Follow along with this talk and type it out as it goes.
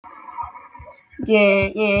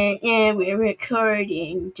Yeah, we're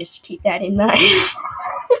recording. Just keep that in mind.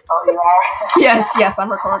 Oh, you are? Yes,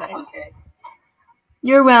 I'm recording. Okay.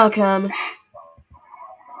 You're welcome.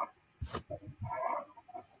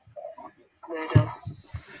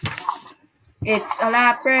 It's a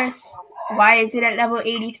Lapras. Why is it at level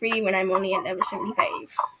 83 when I'm only at level 75?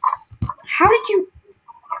 How did you...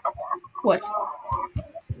 What?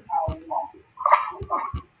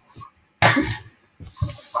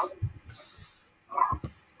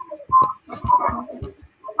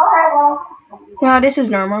 No, this is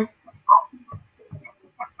normal.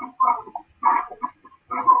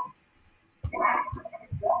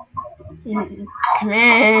 Come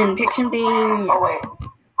in, pick something. Oh, wait.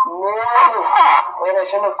 No. Wait, I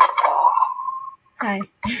shouldn't have... Hi.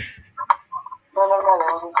 No, that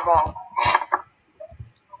wasn't so bad.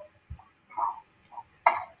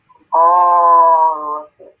 Oh,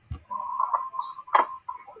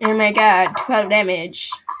 Oh my god, 12 damage.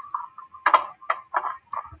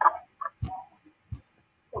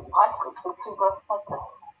 what? It's super effective.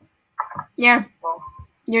 Yeah.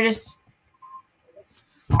 You're just...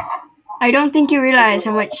 I don't think you realize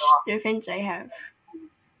how much defense I have.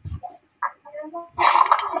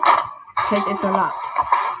 Because it's a lot.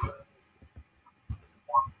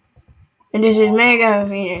 And this is Mega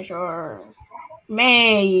Venusaur.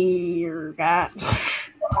 Mega.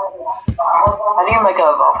 How do you Mega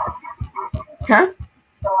Evolve? Huh?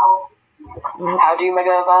 How do you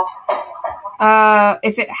Mega Evolve?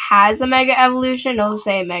 If it has a Mega Evolution, it'll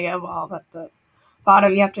say Mega Evolve at the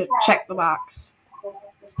bottom. You have to check the box.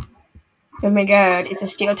 Oh my god, it's a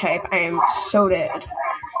Steel type. I am so dead.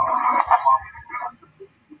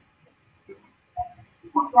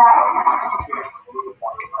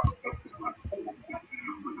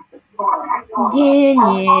 Yeah.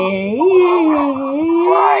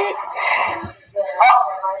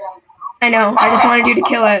 I know, I just wanted you to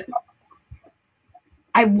kill it.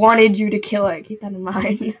 I wanted you to kill it, keep that in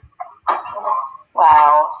mind.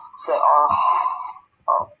 Wow. So,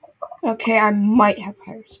 Okay, I might have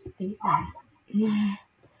higher speed than you.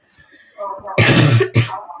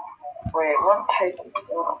 wait, what type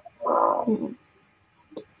of...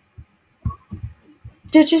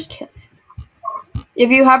 Just kill it. If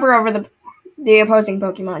you hover over the opposing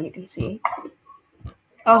Pokemon, you can see.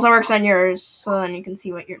 Also works on yours, so then you can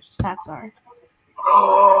see what your stats are.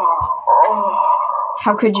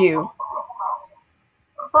 How could you?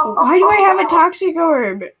 Why do I have a Toxic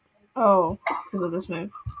Orb? Oh, because of this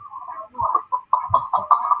move.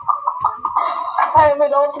 I have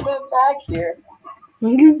an ultimate back here.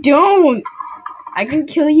 You don't! I can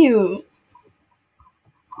kill you.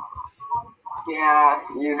 Yeah,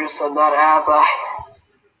 you just said that as I...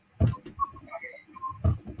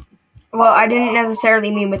 Well, I didn't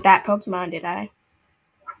necessarily mean with that Pokemon, did I?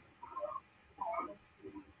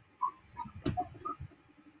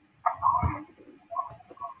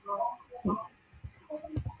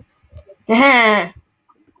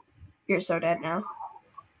 You're so dead now.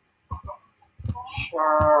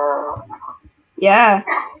 Sure. Yeah.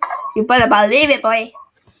 You better believe it, boy.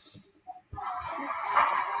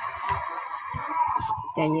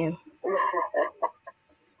 Dang you.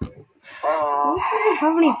 I don't think I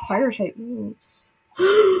have any fire type moves.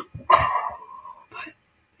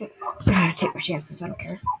 Take my chances, I don't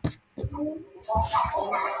care.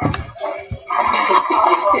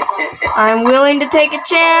 I'm willing to take a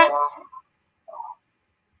chance.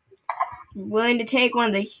 I'm willing to take one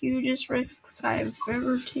of the hugest risks I've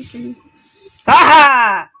ever taken.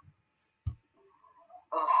 Ha!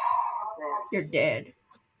 You're dead.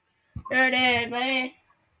 You're dead, man.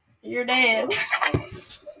 You're dead.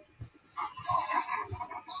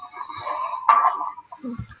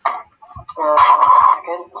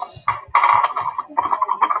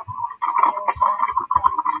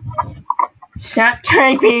 Stop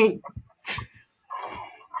typing.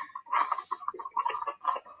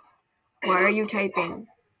 Why are you typing?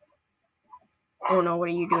 Oh no, what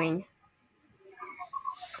are you doing?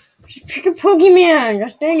 Just pick a Pokemon.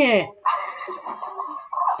 Just dang it.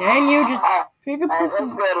 Dang you, just pick a Pokemon. Let's go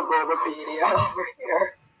to Bulbapedia over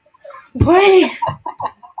here. What?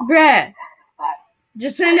 Bruh.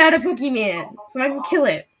 Just send out a Pokemon so I can kill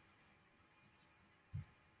it.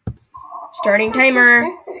 Starting timer.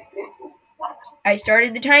 I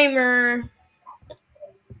started the timer.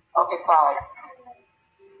 Okay, fine.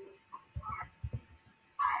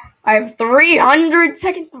 I have 300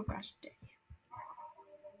 seconds. Oh gosh.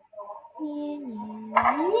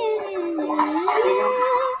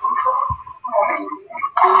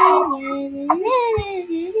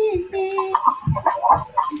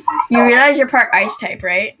 You realize you're part ice type,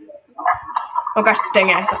 right? Oh gosh, dang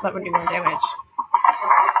it, I thought that would do more damage.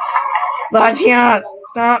 Latias,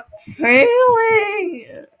 stop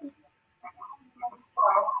failing.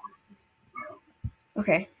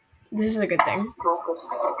 Okay, this is a good thing.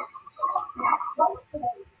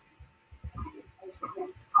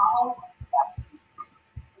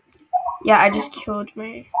 Yeah, I just killed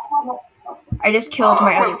my other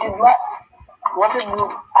Pokemon. What did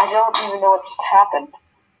you... I don't even know what just happened.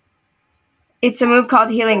 It's a move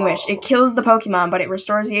called Healing Wish. It kills the Pokemon, but it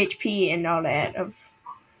restores the HP and all that of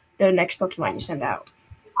the next Pokemon you send out.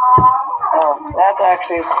 Oh, that's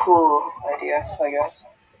actually a cool idea, I guess.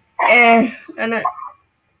 And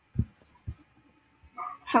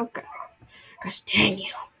how gosh dang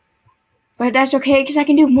you. But that's okay, because I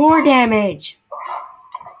can do more damage.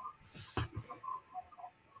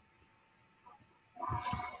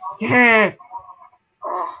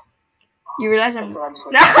 You realize I'm...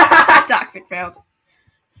 Toxic failed.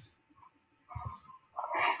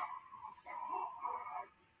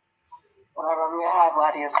 Whatever, I'm gonna have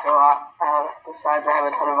Latios go off. Besides, I have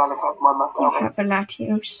a ton of other Pokemon left You over. have a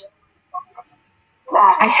Latios.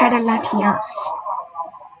 I had a Latias.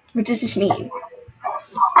 What does this mean?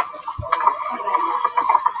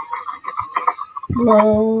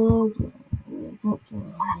 Whoa.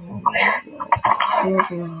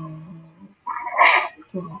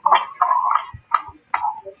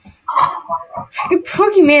 Freaking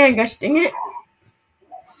Pokemon, gosh dang it.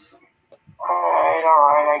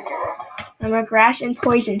 Alright, I get it. I'm a grass and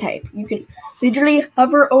poison type. You can literally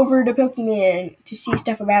hover over the Pokemon to see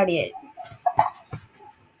stuff about it.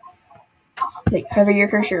 Like, hover your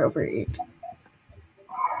cursor over it.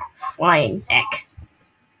 Flying heck.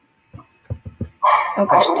 Oh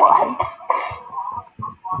gosh dang it.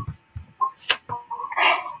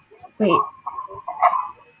 Wait.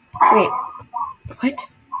 What?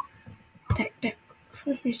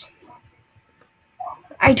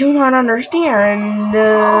 I do not understand.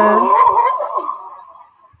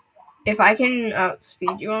 If I can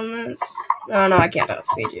outspeed you on this... Oh, no, I can't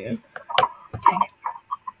outspeed you. Dang it.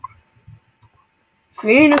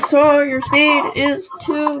 Venusaur, your speed is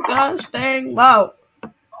too gosh dang low.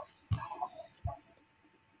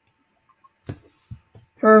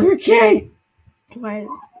 Hurricane! Why is...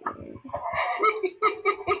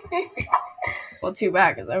 Well, too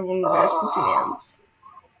bad, because I have one of those Pokemons.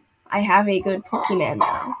 I have a good Pokemon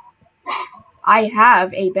now. I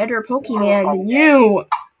have a better Pokemon than you!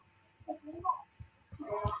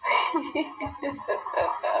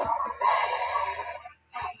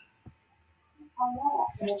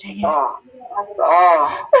 Gosh dang it.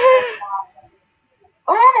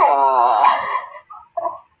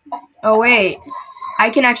 Oh, wait. I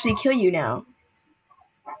can actually kill you now.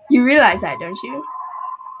 You realize that, don't you?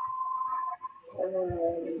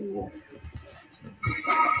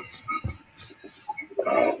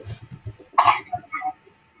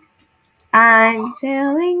 I'm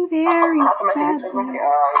feeling very badly.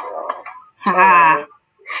 Haha.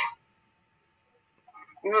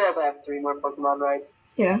 You realize I have 3 more Pokemon, right?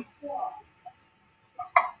 Yeah.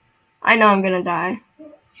 I know I'm gonna die.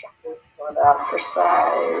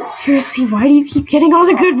 Seriously, why do you keep getting all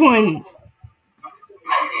the good ones?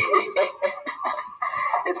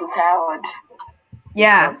 It's a talent.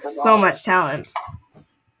 Yeah, so much talent.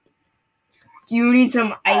 Do you need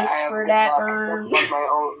some ice for that burn?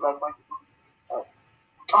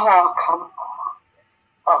 Oh, come on.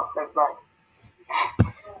 Oh, never mind.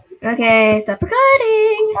 Okay, stop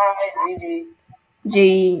recording. Alright,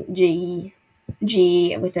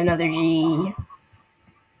 G with another G.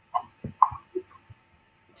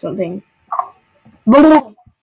 Something.